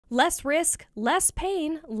Less risk, less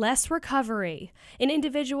pain, less recovery. In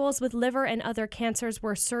individuals with liver and other cancers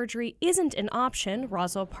where surgery isn't an option,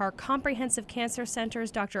 Roswell Park Comprehensive Cancer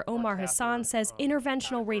Center's Dr. Omar Hassan says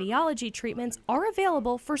interventional radiology treatments are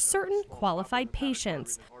available for certain qualified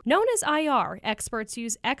patients. Known as IR, experts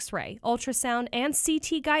use X-ray, ultrasound, and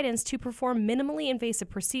CT guidance to perform minimally invasive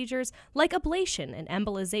procedures like ablation and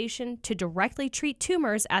embolization to directly treat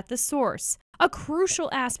tumors at the source. A crucial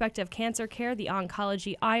aspect of cancer care, the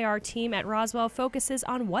oncology IR team at Roswell focuses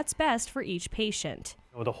on what's best for each patient.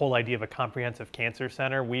 The whole idea of a comprehensive cancer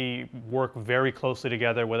center, we work very closely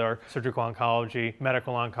together with our surgical oncology,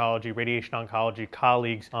 medical oncology, radiation oncology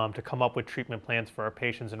colleagues to come up with treatment plans for our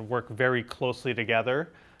patients and work very closely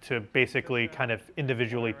together to basically kind of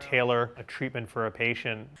individually tailor a treatment for a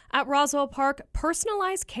patient. At Roswell Park,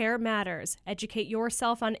 personalized care matters. Educate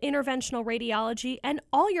yourself on interventional radiology and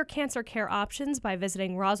all your cancer care options by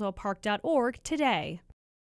visiting roswellpark.org today.